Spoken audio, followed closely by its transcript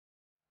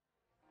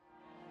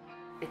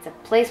It's a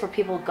place where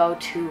people go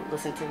to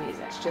listen to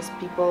music. It's just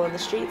people in the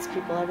streets,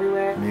 people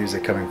everywhere.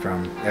 Music coming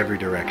from every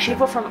direction.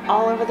 People from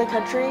all over the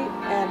country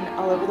and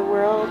all over the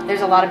world. There's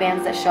a lot of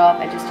bands that show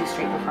up and just do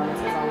street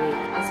performances all week.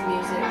 It's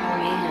music,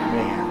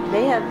 mayhem.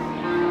 Mayhem.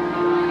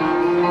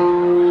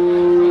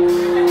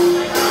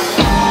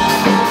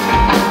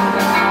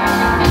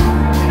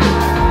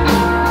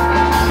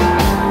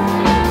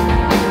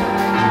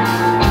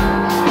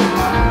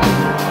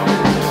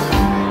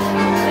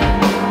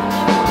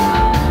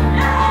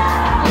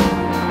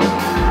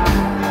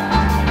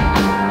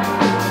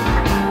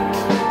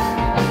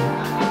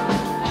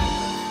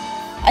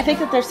 I think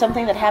that there's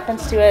something that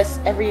happens to us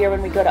every year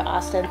when we go to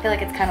Austin. I feel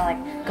like it's kind of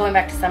like going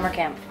back to summer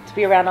camp. To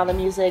be around all the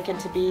music and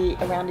to be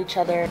around each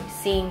other.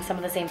 Seeing some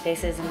of the same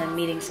faces and then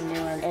meeting some new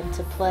ones. And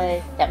to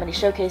play that many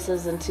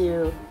showcases and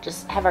to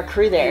just have our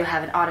crew there. You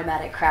have an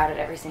automatic crowd at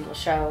every single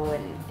show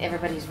and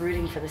everybody's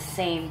rooting for the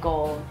same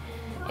goal.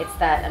 It's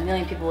that a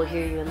million people will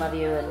hear you and love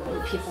you,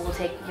 and people will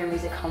take your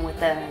music home with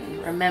them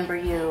and remember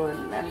you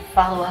and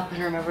follow up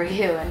and remember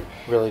you. And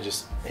really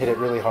just hit it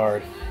really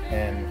hard,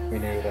 and we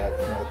knew that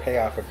the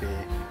payoff would be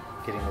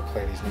getting to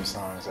play these new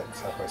songs at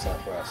South by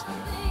Southwest.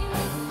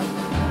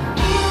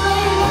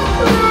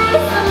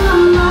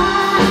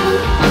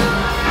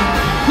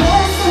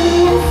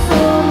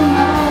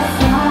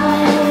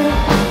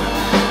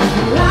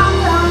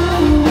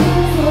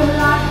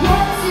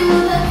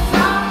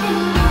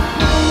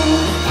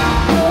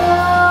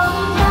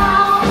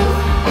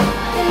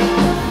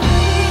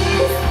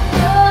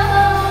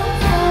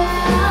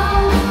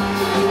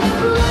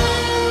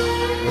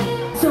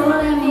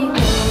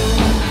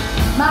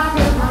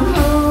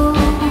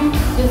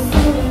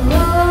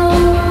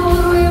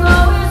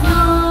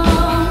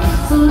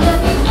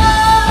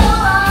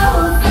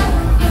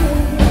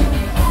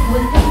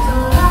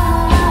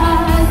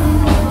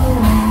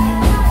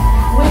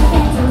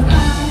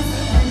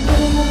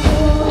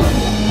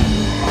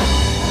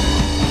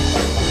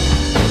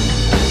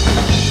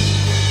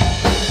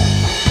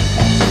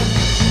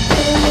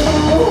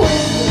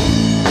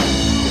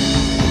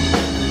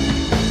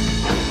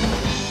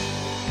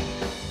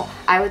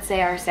 I would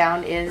say our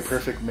sound is the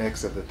perfect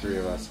mix of the three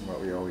of us and what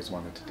we always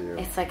wanted to do.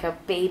 It's like a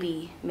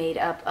baby made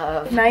up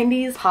of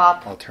 90s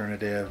pop,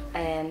 alternative,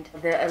 and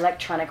the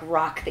electronic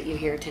rock that you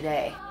hear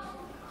today.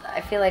 I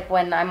feel like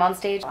when I'm on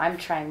stage, I'm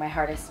trying my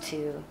hardest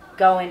to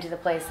go into the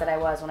place that I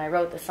was when I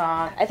wrote the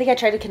song. I think I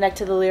try to connect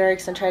to the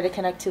lyrics and try to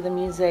connect to the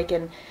music,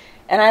 and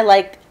I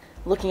like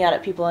looking out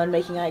at people and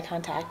making eye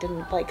contact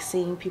and like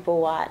seeing people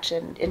watch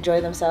and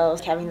enjoy themselves,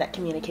 having that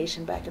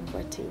communication back and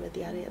forth too with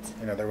the audience.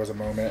 There was a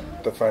moment,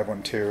 the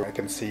 512, I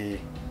can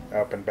see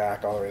up and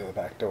back all the way to the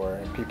back door,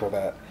 and people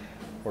that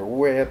were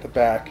way at the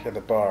back of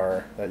the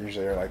bar that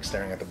usually are like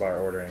staring at the bar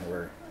ordering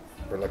were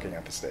looking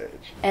at the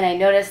stage. And I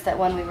noticed that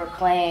when we were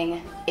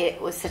playing, it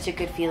was such a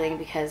good feeling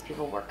because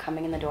people were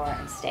coming in the door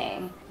and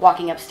staying,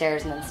 walking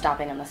upstairs and then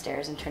stopping on the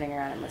stairs and turning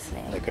around and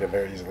listening. They could have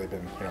very easily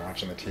been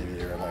watching the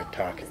TV or like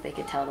talking. They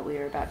could tell that we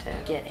were about to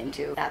get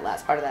into that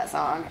last part of that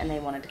song and they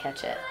wanted to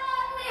catch it.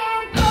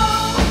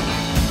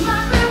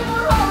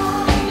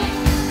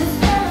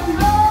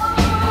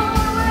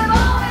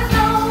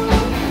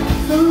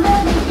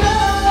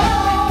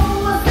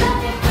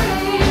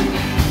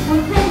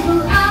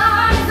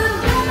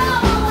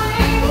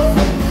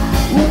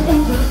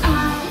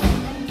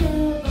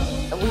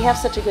 We have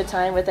such a good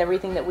time with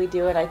everything that we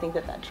do, and I think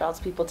that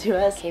draws people to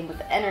us. We came with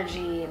the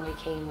energy and we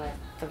came with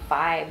the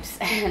vibes,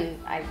 and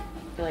I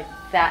feel like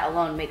that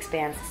alone makes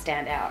bands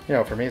stand out.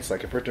 For me it's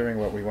like if we're doing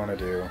what we want to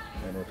do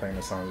and we're playing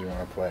the songs we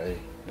want to play,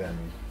 then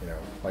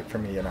like for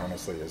me it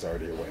honestly is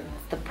already a win.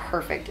 The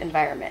perfect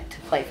environment to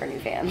play for new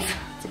fans.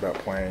 It's about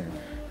playing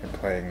and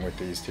playing with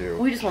these two.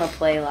 We just want to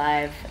play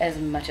live as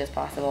much as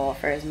possible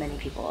for as many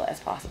people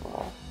as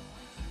possible.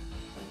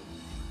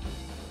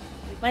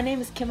 My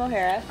name is Kim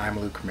O'Hara. I'm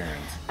Luke Meanies.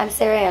 I'm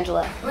Sarah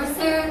Angela. We're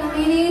Sarah and the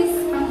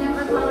Meanies from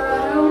Denver,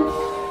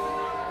 Colorado.